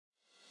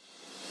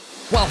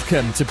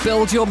Welcome to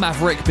Build Your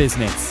Maverick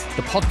Business,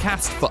 the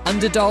podcast for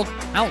underdog,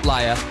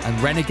 outlier,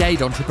 and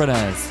renegade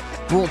entrepreneurs.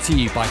 Brought to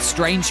you by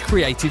Strange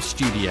Creative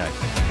Studio.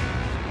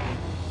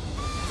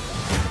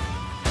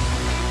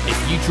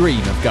 If you dream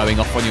of going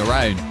off on your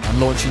own and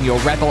launching your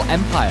rebel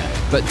empire,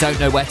 but don't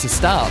know where to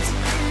start,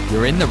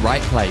 you're in the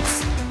right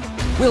place.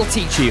 We'll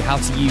teach you how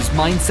to use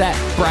mindset,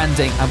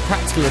 branding, and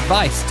practical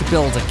advice to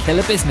build a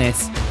killer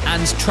business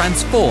and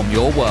transform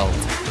your world.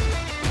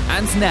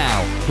 And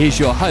now, here's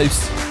your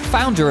host,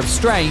 founder of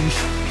Strange,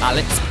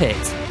 Alex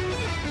Pitt.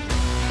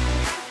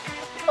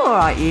 All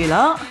right, you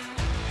lot.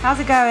 How's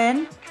it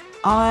going?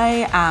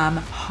 I am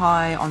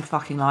high on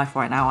fucking life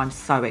right now. I'm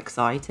so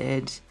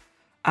excited.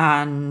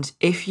 And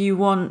if you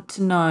want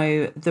to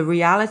know the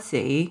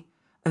reality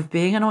of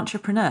being an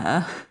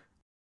entrepreneur,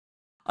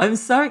 I'm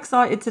so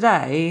excited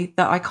today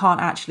that I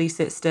can't actually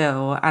sit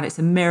still. And it's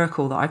a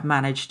miracle that I've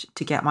managed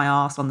to get my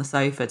ass on the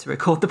sofa to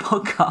record the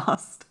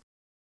podcast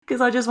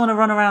because I just want to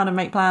run around and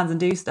make plans and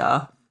do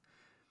stuff.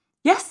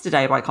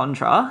 Yesterday, by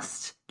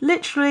contrast,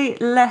 literally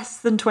less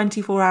than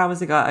 24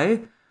 hours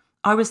ago,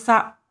 I was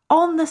sat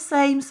on the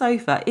same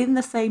sofa in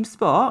the same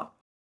spot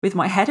with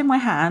my head in my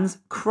hands,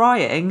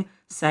 crying,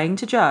 saying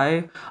to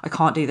Joe, I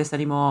can't do this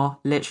anymore.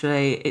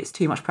 Literally, it's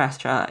too much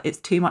pressure. It's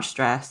too much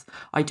stress.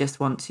 I just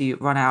want to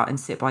run out and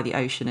sit by the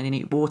ocean and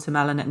eat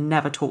watermelon and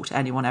never talk to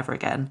anyone ever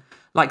again.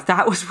 Like,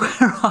 that was where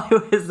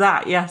I was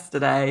at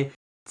yesterday.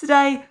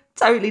 Today,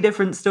 totally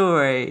different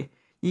story.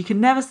 You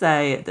can never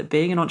say that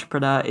being an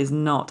entrepreneur is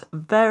not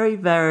very,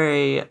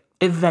 very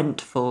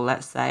eventful,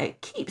 let's say.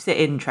 It keeps it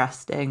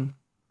interesting.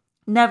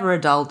 Never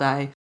a dull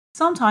day.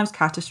 Sometimes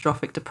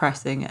catastrophic,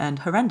 depressing, and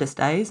horrendous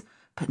days,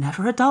 but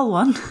never a dull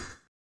one.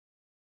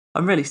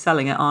 I'm really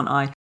selling it, aren't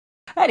I?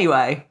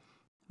 Anyway,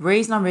 the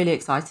reason I'm really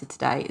excited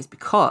today is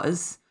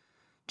because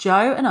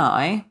Joe and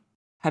I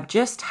have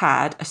just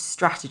had a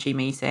strategy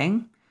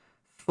meeting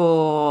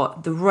for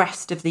the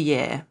rest of the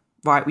year.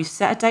 Right, we've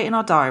set a date in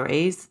our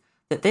diaries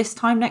that this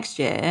time next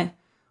year,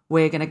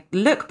 we're going to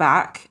look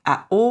back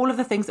at all of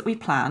the things that we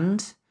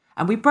planned,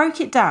 and we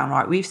broke it down,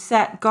 right? We've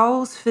set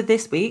goals for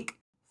this week,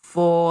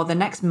 for the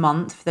next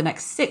month, for the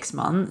next 6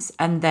 months,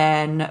 and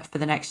then for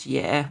the next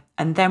year.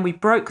 And then we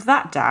broke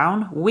that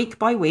down week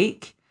by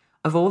week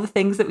of all the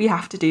things that we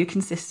have to do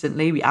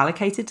consistently. We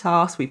allocated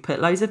tasks, we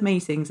put loads of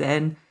meetings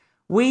in.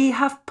 We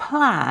have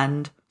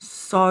planned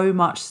so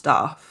much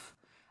stuff.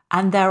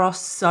 And there are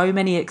so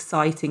many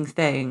exciting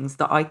things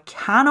that I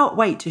cannot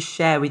wait to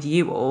share with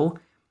you all,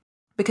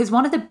 because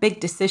one of the big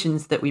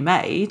decisions that we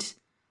made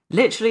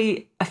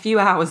literally a few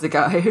hours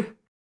ago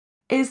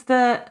is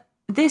that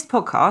this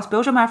podcast,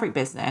 Build Your Maverick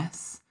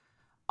Business,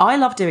 I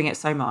love doing it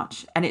so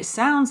much. And it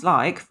sounds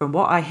like, from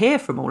what I hear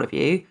from all of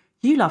you,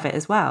 you love it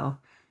as well.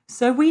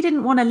 So we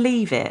didn't want to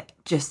leave it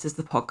just as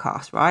the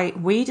podcast,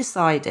 right? We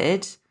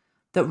decided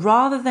that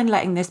rather than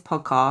letting this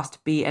podcast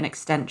be an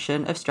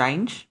extension of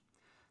Strange,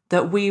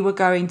 that we were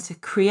going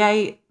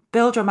to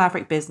Build Your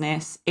Maverick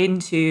Business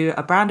into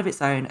a brand of its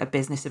own, a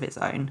business of its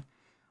own,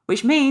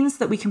 which means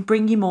that we can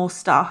bring you more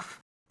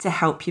stuff to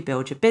help you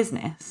build your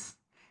business.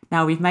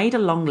 Now, we've made a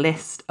long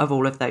list of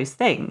all of those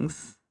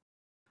things,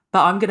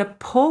 but I'm going to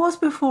pause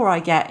before I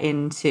get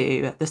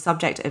into the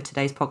subject of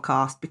today's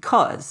podcast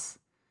because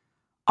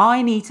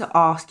I need to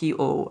ask you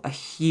all a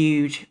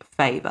huge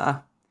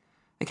favour.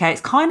 Okay,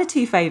 it's kind of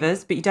 2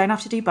 favours, but you don't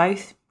have to do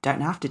both.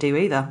 Don't have to do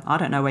either. I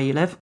don't know where you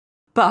live.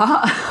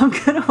 But I'm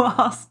going to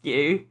ask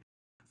you,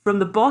 from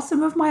the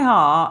bottom of my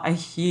heart, a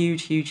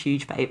huge, huge,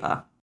 huge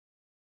favour.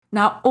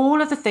 Now, all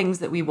of the things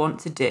that we want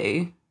to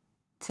do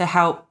to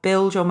help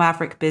build your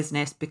Maverick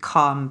business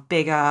become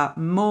bigger,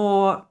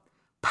 more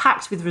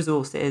packed with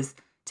resources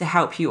to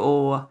help you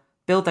all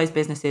build those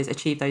businesses,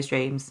 achieve those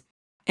dreams.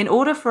 In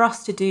order for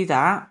us to do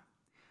that,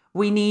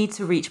 we need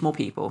to reach more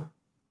people,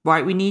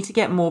 right? We need to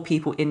get more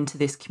people into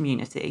this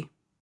community.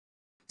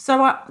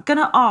 So I'm going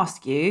to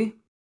ask you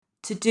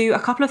to do a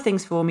couple of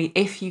things for me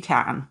if you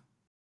can.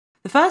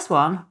 The first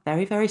one,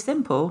 very, very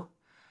simple.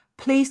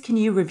 Please, can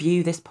you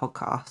review this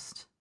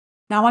podcast?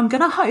 Now, I'm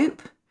going to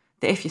hope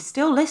that if you're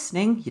still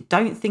listening, you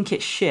don't think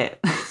it's shit.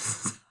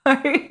 So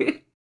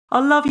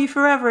I'll love you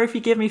forever if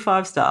you give me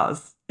 5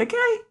 stars.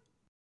 Okay?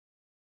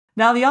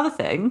 Now, the other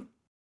thing,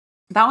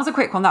 that was a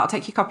quick one. That'll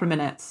take you a couple of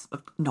minutes.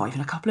 Not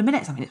even a couple of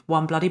minutes. I mean, it's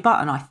one bloody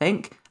button, I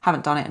think.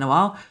 Haven't done it in a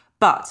while.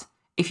 But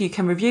if you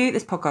can review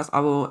this podcast,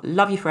 I will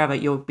love you forever.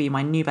 You'll be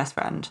my new best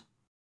friend.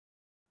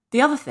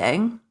 The other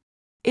thing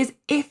is,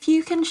 if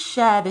you can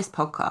share this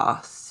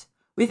podcast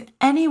with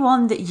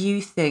anyone that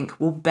you think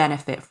will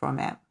benefit from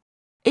it.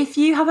 If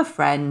you have a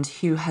friend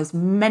who has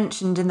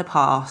mentioned in the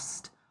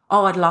past,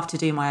 oh, I'd love to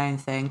do my own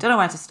thing, don't know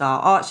where to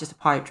start, oh, it's just a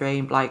pipe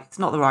dream, like, it's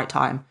not the right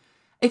time.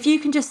 If you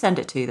can just send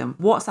it to them,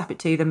 WhatsApp it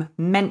to them,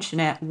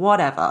 mention it,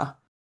 whatever.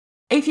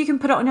 If you can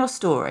put it on your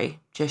story,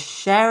 just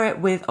share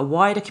it with a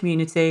wider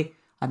community.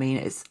 I mean,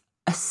 it's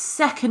a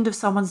second of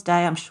someone's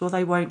day. I'm sure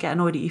they won't get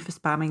annoyed at you for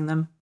spamming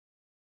them.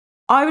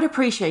 I would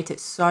appreciate it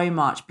so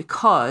much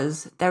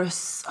because there are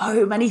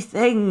so many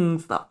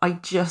things that I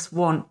just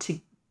want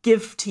to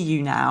give to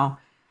you now.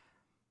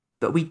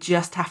 but we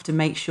just have to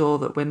make sure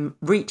that we're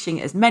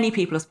reaching as many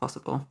people as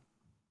possible.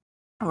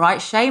 All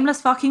right,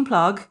 shameless fucking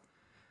plug,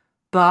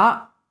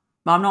 but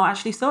I'm not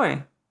actually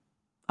sorry.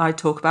 I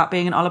talk about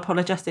being an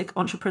unapologetic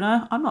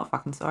entrepreneur. I'm not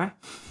fucking sorry.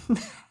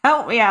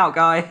 Help me out,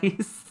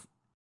 guys.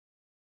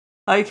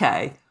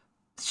 Okay,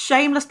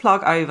 shameless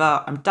plug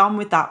over. I'm done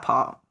with that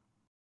part.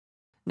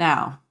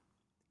 Now,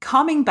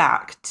 coming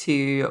back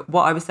to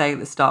what I was saying at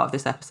the start of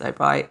this episode,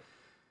 right?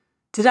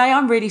 Today,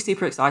 I'm really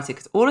super excited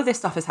because all of this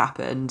stuff has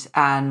happened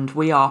and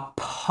we are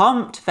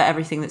pumped for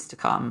everything that's to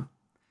come.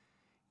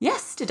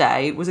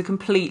 Yesterday was a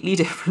completely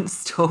different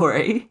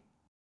story.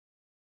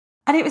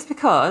 And it was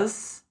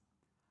because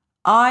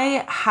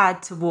I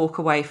had to walk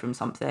away from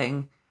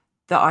something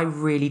that I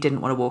really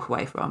didn't want to walk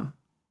away from.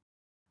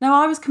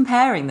 Now, I was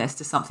comparing this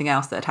to something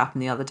else that had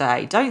happened the other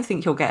day. Don't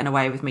think you're getting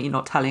away with me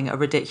not telling a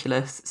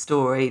ridiculous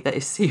story that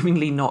is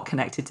seemingly not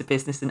connected to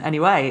business in any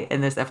way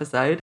in this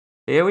episode.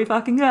 Here we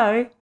fucking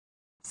go.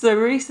 So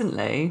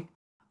recently,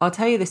 I'll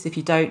tell you this if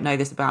you don't know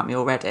this about me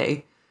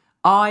already,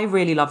 I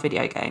really love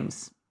video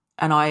games.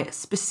 And I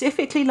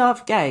specifically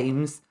love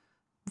games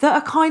that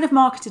are kind of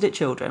marketed at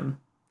children.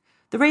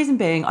 The reason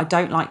being, I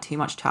don't like too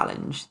much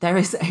challenge. There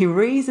is a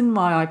reason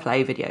why I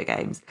play video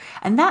games,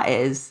 and that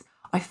is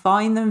I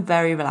find them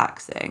very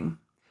relaxing.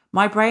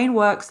 My brain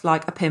works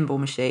like a pinball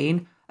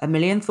machine, a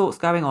million thoughts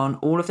going on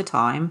all of the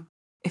time.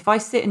 If I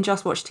sit and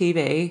just watch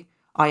TV,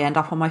 I end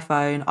up on my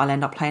phone, I'll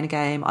end up playing a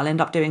game, I'll end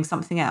up doing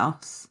something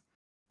else.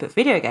 But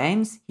video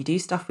games, you do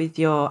stuff with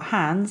your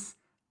hands,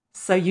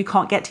 so you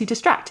can't get too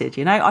distracted,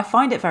 you know? I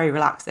find it very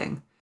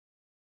relaxing.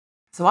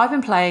 So I've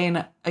been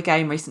playing a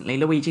game recently,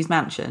 Luigi's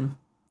Mansion.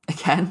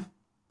 Again,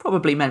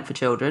 probably meant for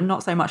children,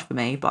 not so much for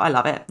me, but I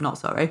love it, not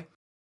sorry.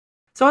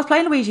 So I was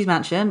playing Luigi's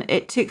Mansion.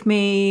 It took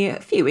me a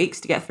few weeks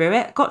to get through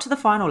it. Got to the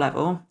final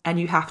level, and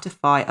you have to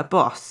fight a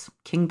boss,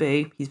 King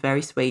Boo. He's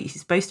very sweet. He's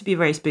supposed to be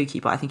very spooky,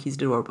 but I think he's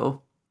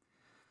adorable.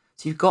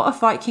 So you've got to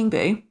fight King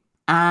Boo,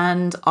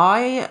 and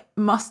I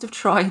must have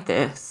tried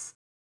this.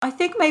 I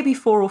think maybe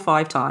 4 or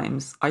 5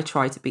 times I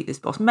tried to beat this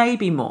boss,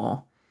 maybe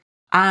more.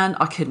 And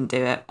I couldn't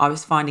do it. I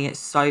was finding it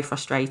so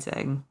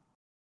frustrating.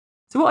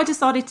 So what I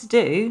decided to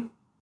do,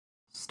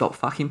 stop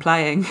fucking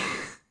playing.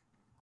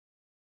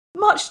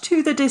 Much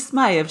to the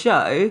dismay of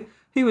Joe,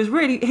 he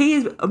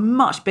is a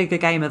much bigger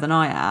gamer than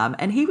I am.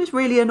 And he was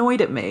really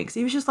annoyed at me because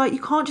he was just like,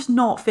 you can't just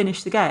not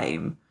finish the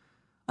game.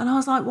 And I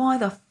was like, why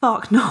the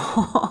fuck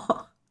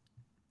not?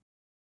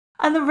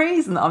 And the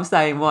reason that I'm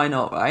saying why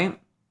not, right,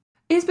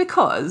 is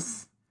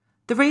because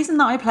the reason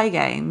that I play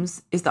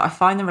games is that I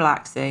find them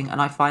relaxing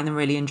and I find them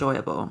really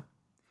enjoyable.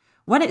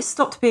 When it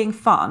stopped being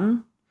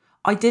fun,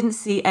 I didn't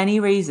see any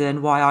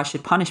reason why I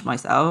should punish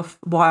myself,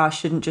 why I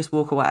shouldn't just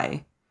walk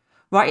away.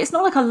 Right? It's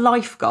not like a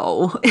life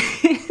goal.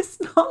 It's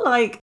not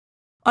like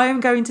I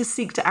am going to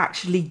seek to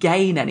actually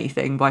gain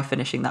anything by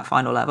finishing that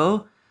final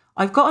level.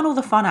 I've gotten all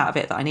the fun out of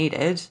it that I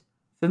needed.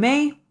 For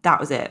me, that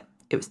was it.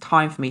 It was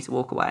time for me to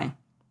walk away.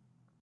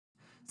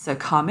 So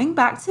coming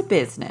back to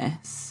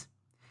business,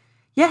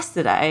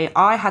 yesterday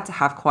I had to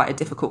have quite a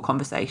difficult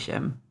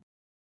conversation.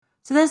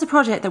 So there's a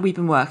project that we've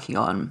been working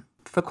on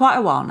for quite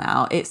a while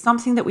now. It's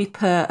something that we've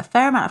put a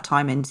fair amount of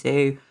time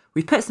into.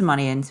 We've put some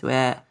money into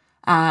it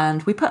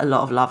and we put a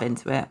lot of love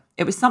into it.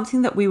 It was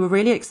something that we were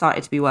really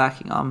excited to be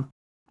working on.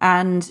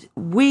 And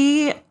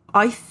we,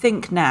 I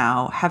think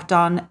now, have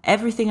done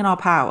everything in our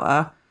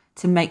power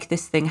to make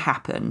this thing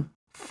happen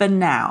for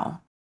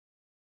now.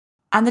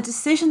 And the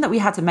decision that we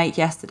had to make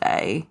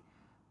yesterday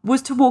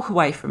was to walk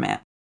away from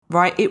it,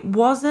 right? It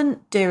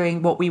wasn't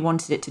doing what we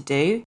wanted it to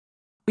do.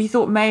 We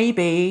thought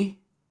maybe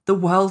the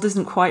world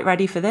isn't quite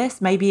ready for this.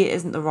 Maybe it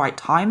isn't the right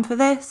time for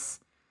this.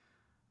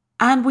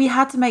 And we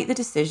had to make the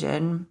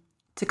decision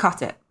to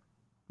cut it,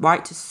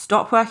 right? To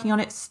stop working on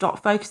it,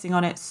 stop focusing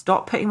on it,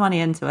 stop putting money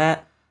into it,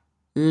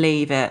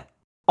 leave it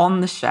on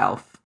the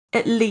shelf,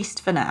 at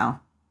least for now.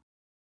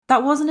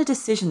 That wasn't a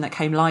decision that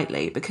came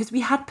lightly because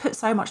we had put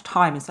so much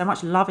time and so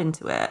much love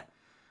into it.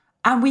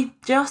 And we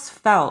just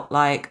felt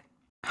like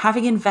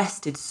having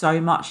invested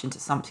so much into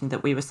something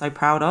that we were so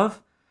proud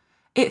of,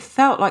 it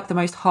felt like the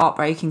most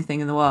heartbreaking thing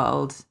in the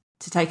world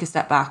to take a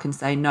step back and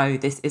say, no,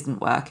 this isn't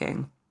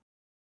working.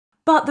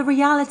 But the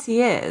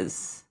reality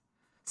is,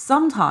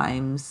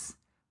 sometimes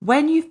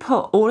when you've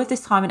put all of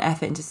this time and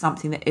effort into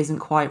something that isn't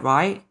quite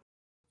right,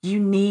 you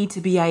need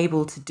to be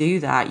able to do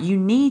that. You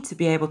need to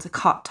be able to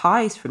cut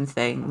ties from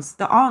things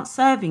that aren't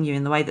serving you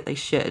in the way that they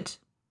should.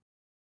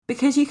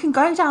 Because you can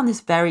go down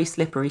this very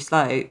slippery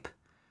slope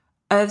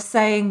of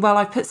saying, well,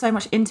 I've put so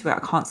much into it,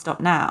 I can't stop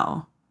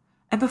now.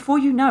 And before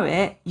you know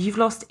it, you've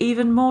lost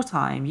even more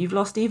time. You've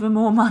lost even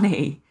more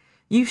money.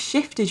 You've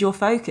shifted your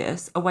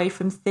focus away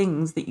from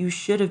things that you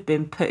should have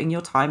been putting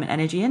your time and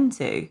energy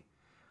into.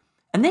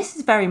 And this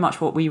is very much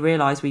what we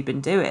realised we've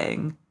been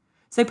doing.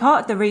 So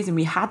part of the reason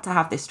we had to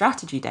have this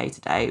strategy day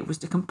today was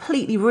to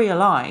completely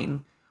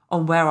realign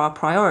on where our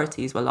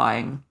priorities were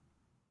lying.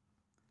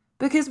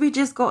 Because we'd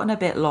just gotten a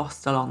bit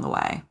lost along the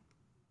way.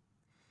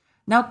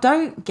 Now,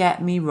 don't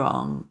get me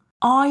wrong.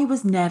 I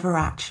was never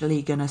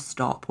actually going to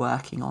stop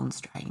working on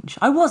Strange.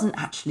 I wasn't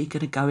actually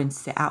going to go and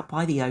sit out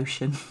by the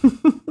ocean.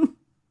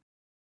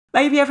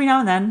 Maybe every now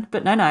and then,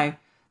 but no.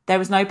 There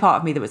was no part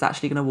of me that was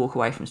actually going to walk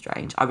away from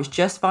Strange. I was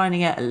just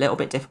finding it a little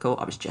bit difficult.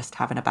 I was just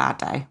having a bad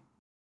day.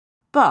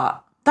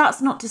 But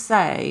that's not to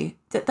say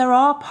that there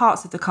are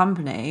parts of the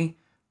company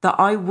that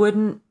I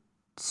wouldn't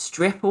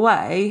strip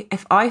away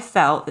if I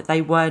felt that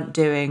they weren't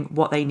doing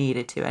what they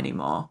needed to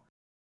anymore.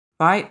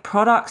 Right?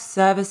 Products,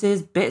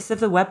 services, bits of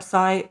the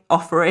website,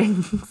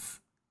 offerings.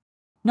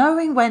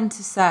 Knowing when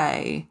to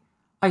say,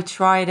 I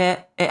tried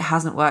it, it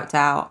hasn't worked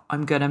out,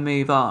 I'm going to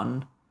move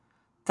on.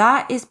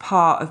 That is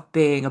part of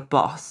being a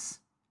boss,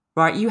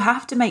 right? You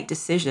have to make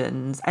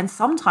decisions, and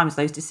sometimes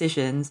those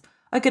decisions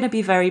are going to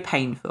be very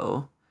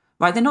painful,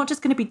 right? They're not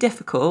just going to be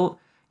difficult.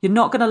 You're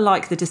not going to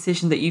like the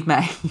decision that you've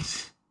made,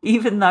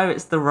 even though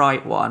it's the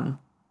right one.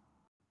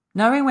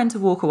 Knowing when to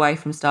walk away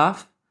from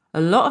stuff, a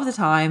lot of the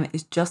time,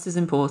 is just as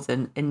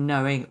important in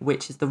knowing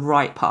which is the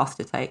right path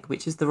to take,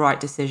 which is the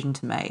right decision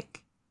to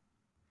make.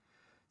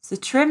 So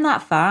trim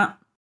that fat,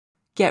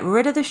 get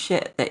rid of the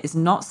shit that is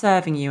not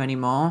serving you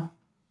anymore.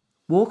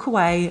 Walk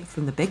away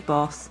from the big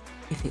boss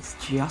if it's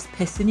just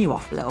pissing you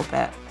off a little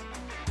bit.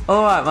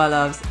 All right, my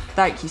loves,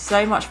 thank you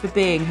so much for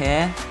being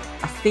here.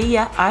 I see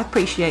ya, I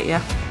appreciate ya,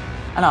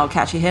 and I'll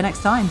catch you here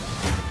next time.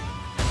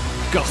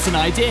 Got an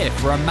idea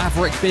for a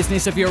maverick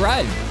business of your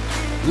own?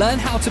 Learn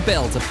how to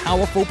build a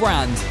powerful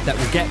brand that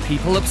will get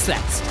people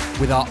obsessed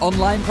with our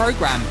online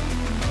program,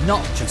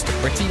 not just a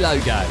pretty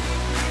logo.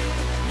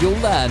 You'll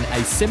learn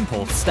a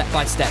simple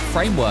step-by-step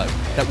framework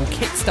that will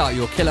kickstart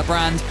your killer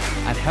brand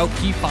and help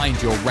you find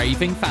your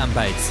raving fan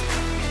base.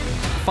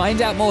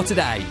 Find out more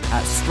today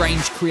at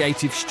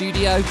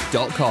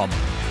strangecreativestudio.com.